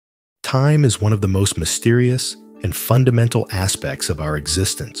Time is one of the most mysterious and fundamental aspects of our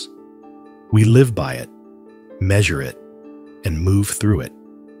existence. We live by it, measure it, and move through it.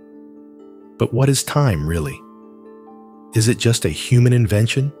 But what is time really? Is it just a human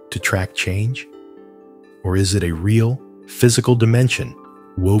invention to track change? Or is it a real, physical dimension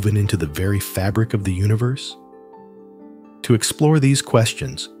woven into the very fabric of the universe? To explore these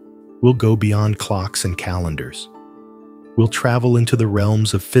questions, we'll go beyond clocks and calendars. We'll travel into the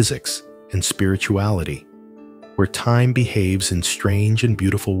realms of physics and spirituality, where time behaves in strange and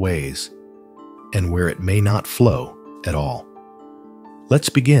beautiful ways, and where it may not flow at all. Let's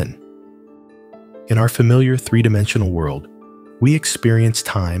begin. In our familiar three-dimensional world, we experience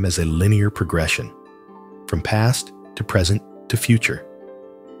time as a linear progression, from past to present to future.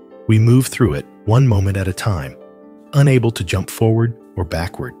 We move through it one moment at a time, unable to jump forward or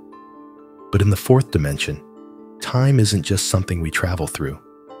backward. But in the fourth dimension, time isn't just something we travel through.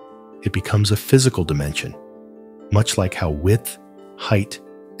 It becomes a physical dimension, much like how width, height,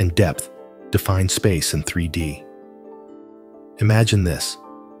 and depth define space in 3D. Imagine this.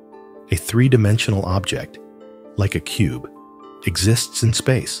 A three-dimensional object, like a cube, exists in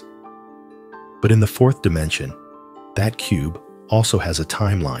space. But in the fourth dimension, that cube also has a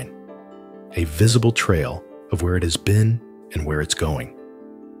timeline, a visible trail of where it has been and where it's going.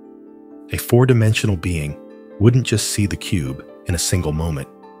 A four-dimensional being wouldn't just see the cube in a single moment.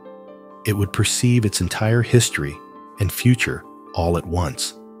 It would perceive its entire history and future all at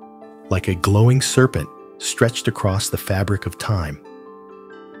once, like a glowing serpent stretched across the fabric of time.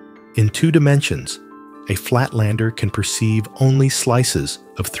 In 2 dimensions, a flatlander can perceive only slices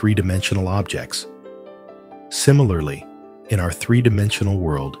of three-dimensional objects. Similarly, in our three-dimensional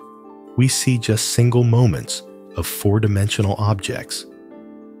world, we see just single moments of four-dimensional objects.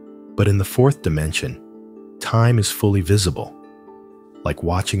 But in the fourth dimension, time is fully visible, like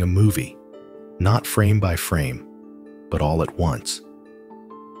watching a movie, not frame by frame, but all at once.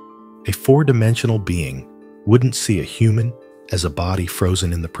 A four-dimensional being wouldn't see a human as a body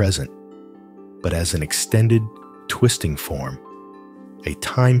frozen in the present, but as an extended, twisting form, a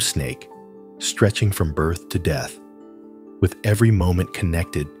time snake stretching from birth to death, with every moment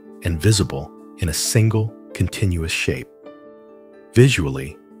connected and visible in a single, continuous shape.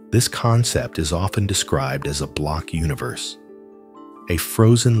 Visually, this concept is often described as a block universe, a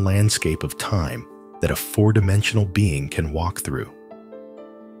frozen landscape of time that a four-dimensional being can walk through.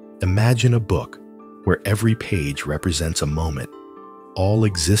 Imagine a book where every page represents a moment, all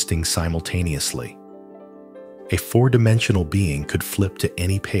existing simultaneously. A four-dimensional being could flip to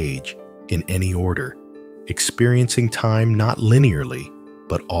any page in any order, experiencing time not linearly,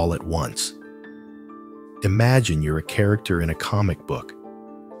 but all at once. Imagine you're a character in a comic book,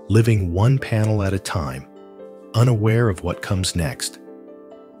 living one panel at a time, unaware of what comes next.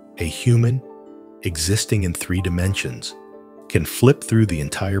 A human, existing in 3 dimensions, can flip through the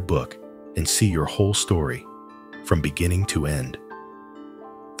entire book and see your whole story, from beginning to end.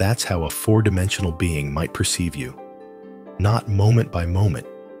 That's how a four-dimensional being might perceive you, not moment by moment,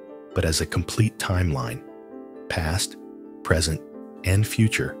 but as a complete timeline, past, present, and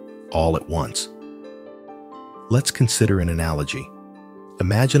future, all at once. Let's consider an analogy.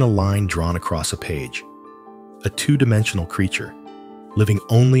 Imagine a line drawn across a page. A 2-dimensional creature, living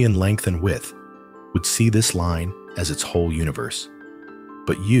only in length and width, would see this line as its whole universe.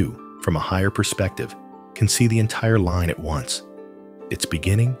 But you, from a higher perspective, can see the entire line at once, its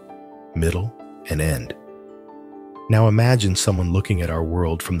beginning, middle, and end. Now imagine someone looking at our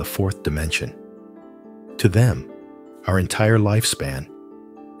world from the 4th dimension. To them, our entire lifespan,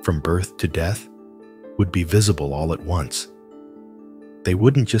 from birth to death, would be visible all at once. They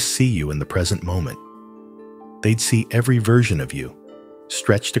wouldn't just see you in the present moment. They'd see every version of you,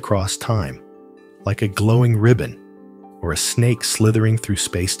 stretched across time, like a glowing ribbon or a snake slithering through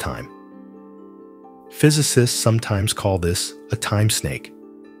space-time. Physicists sometimes call this a time snake.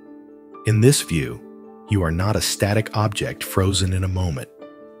 In this view, you are not a static object frozen in a moment.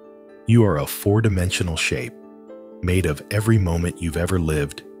 You are a four-dimensional shape, made of every moment you've ever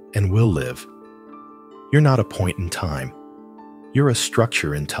lived and will live. You're not a point in time. You're a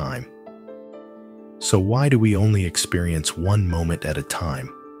structure in time. So why do we only experience one moment at a time?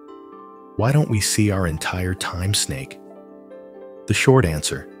 Why don't we see our entire time snake? The short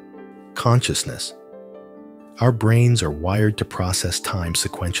answer: consciousness. Our brains are wired to process time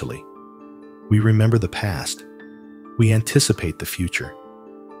sequentially. We remember the past. We anticipate the future.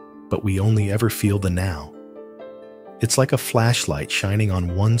 But we only ever feel the now. It's like a flashlight shining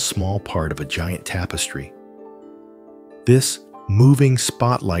on one small part of a giant tapestry. This moving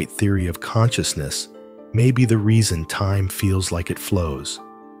spotlight theory of consciousness may be the reason time feels like it flows.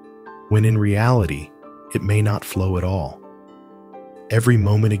 when in reality, it may not flow at all. Every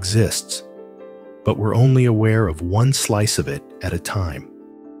moment exists, but we're only aware of one slice of it at a time.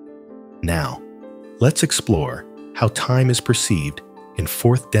 Now, let's explore how time is perceived in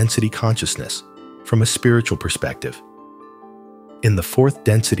fourth density consciousness from a spiritual perspective. In the fourth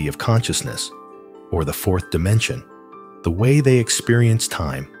density of consciousness, or the fourth dimension, the way they experience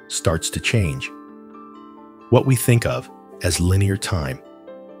time starts to change. What we think of as linear time,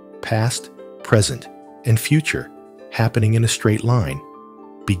 past, present, and future happening in a straight line,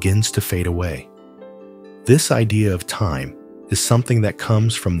 begins to fade away. This idea of time is something that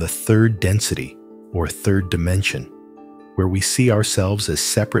comes from the third density, or third dimension, where we see ourselves as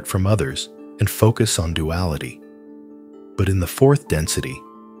separate from others and focus on duality. But in the fourth density,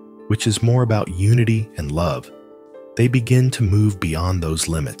 which is more about unity and love, they begin to move beyond those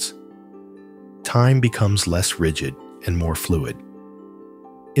limits. Time becomes less rigid and more fluid.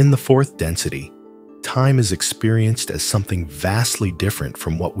 In the fourth density, time is experienced as something vastly different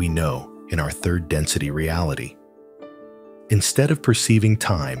from what we know in our third density reality. Instead of perceiving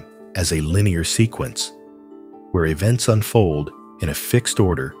time as a linear sequence, where events unfold in a fixed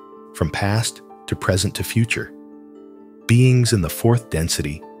order from past to present to future, beings in the fourth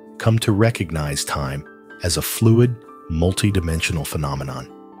density come to recognize time as a fluid, multidimensional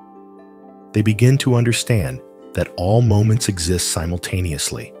phenomenon. They begin to understand that all moments exist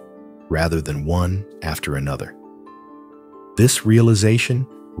simultaneously, rather than one after another. This realization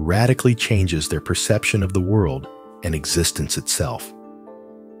radically changes their perception of the world and existence itself.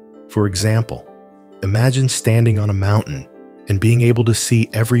 For example, imagine standing on a mountain and being able to see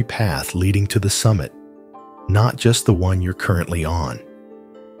every path leading to the summit, not just the one you're currently on.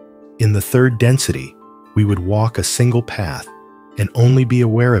 In the third density, we would walk a single path and only be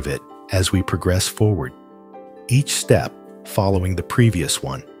aware of it as we progress forward, each step following the previous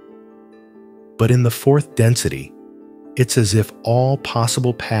one. But in the fourth density, it's as if all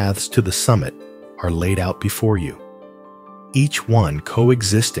possible paths to the summit are laid out before you, each one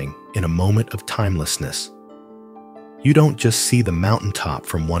coexisting in a moment of timelessness. You don't just see the mountaintop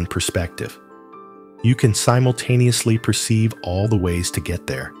from one perspective. You can simultaneously perceive all the ways to get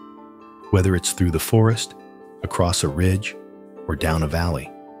there, whether it's through the forest, across a ridge, or down a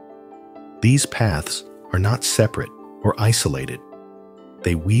valley. These paths are not separate or isolated.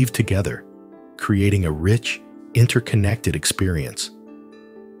 They weave together, creating a rich, interconnected experience.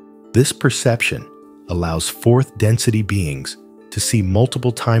 This perception allows fourth density beings to see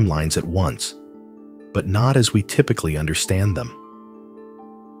multiple timelines at once, but not as we typically understand them.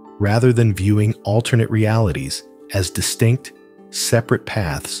 Rather than viewing alternate realities as distinct, separate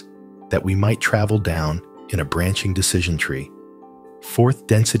paths that we might travel down in a branching decision tree, fourth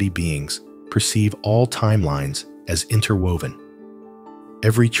density beings perceive all timelines as interwoven.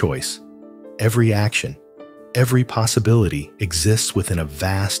 Every choice, every action, every possibility exists within a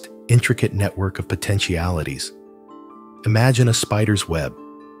vast, intricate network of potentialities. Imagine a spider's web,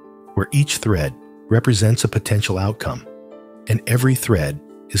 where each thread represents a potential outcome, and every thread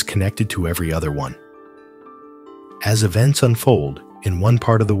is connected to every other one. As events unfold in one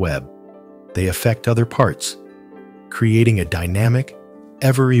part of the web, they affect other parts, creating a dynamic,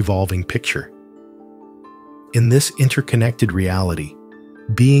 ever-evolving picture. In this interconnected reality,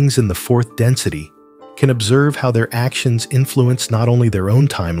 beings in the fourth density can observe how their actions influence not only their own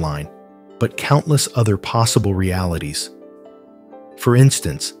timeline, but countless other possible realities. For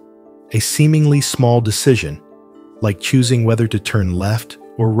instance, a seemingly small decision, like choosing whether to turn left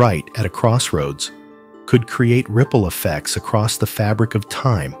or right at a crossroads, could create ripple effects across the fabric of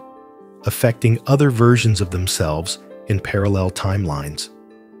time, affecting other versions of themselves in parallel timelines.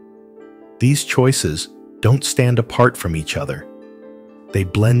 These choices don't stand apart from each other. They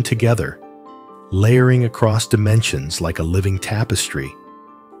blend together, layering across dimensions like a living tapestry,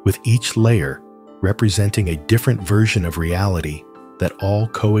 with each layer representing a different version of reality that all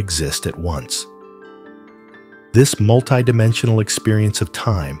coexist at once. This multidimensional experience of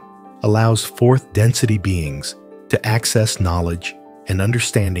time allows fourth density beings to access knowledge and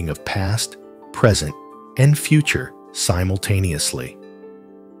understanding of past, present, and future simultaneously.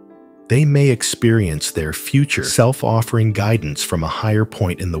 They may experience their future self-offering guidance from a higher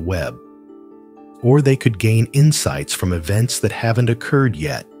point in the web, or they could gain insights from events that haven't occurred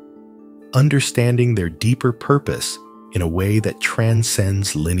yet, understanding their deeper purpose in a way that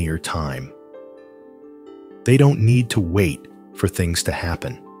transcends linear time. They don't need to wait for things to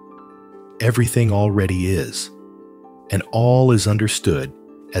happen. Everything already is, and all is understood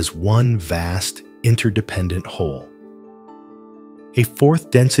as one vast, interdependent whole. A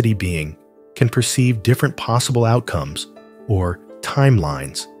fourth density being can perceive different possible outcomes, or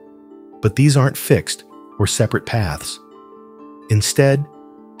timelines, But these aren't fixed or separate paths. Instead,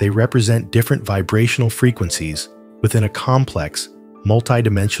 they represent different vibrational frequencies within a complex,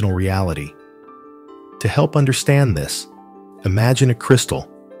 multidimensional reality. To help understand this, imagine a crystal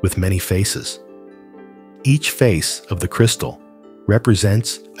with many faces. Each face of the crystal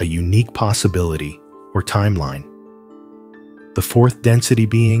represents a unique possibility or timeline. The fourth density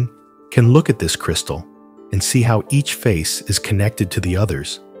being can look at this crystal and see how each face is connected to the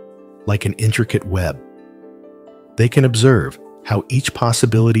others, like an intricate web. They can observe how each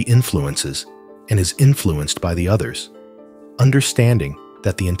possibility influences and is influenced by the others, understanding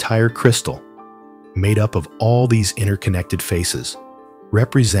that the entire crystal, made up of all these interconnected faces,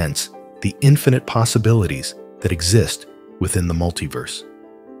 represents the infinite possibilities that exist within the multiverse.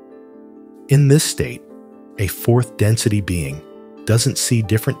 In this state, a fourth density being doesn't see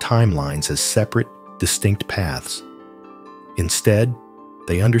different timelines as separate, distinct paths. Instead,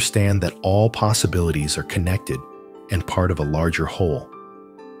 they understand that all possibilities are connected and part of a larger whole.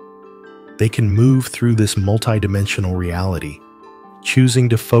 They can move through this multidimensional reality, choosing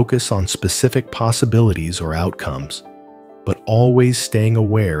to focus on specific possibilities or outcomes, but always staying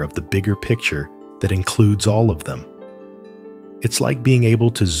aware of the bigger picture that includes all of them. It's like being able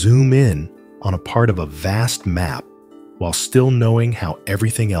to zoom in on a part of a vast map while still knowing how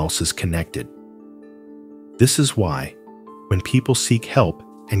everything else is connected. This is why, when people seek help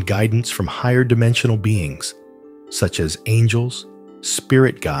and guidance from higher dimensional beings, such as angels,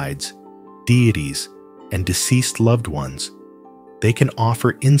 spirit guides, deities, and deceased loved ones, they can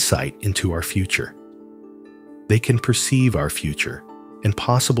offer insight into our future. They can perceive our future and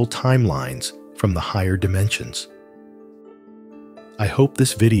possible timelines from the higher dimensions. I hope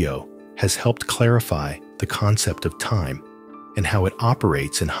this video has helped clarify the concept of time and how it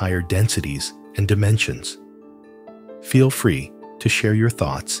operates in higher densities and dimensions. Feel free to share your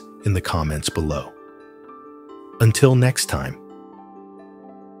thoughts in the comments below. Until next time,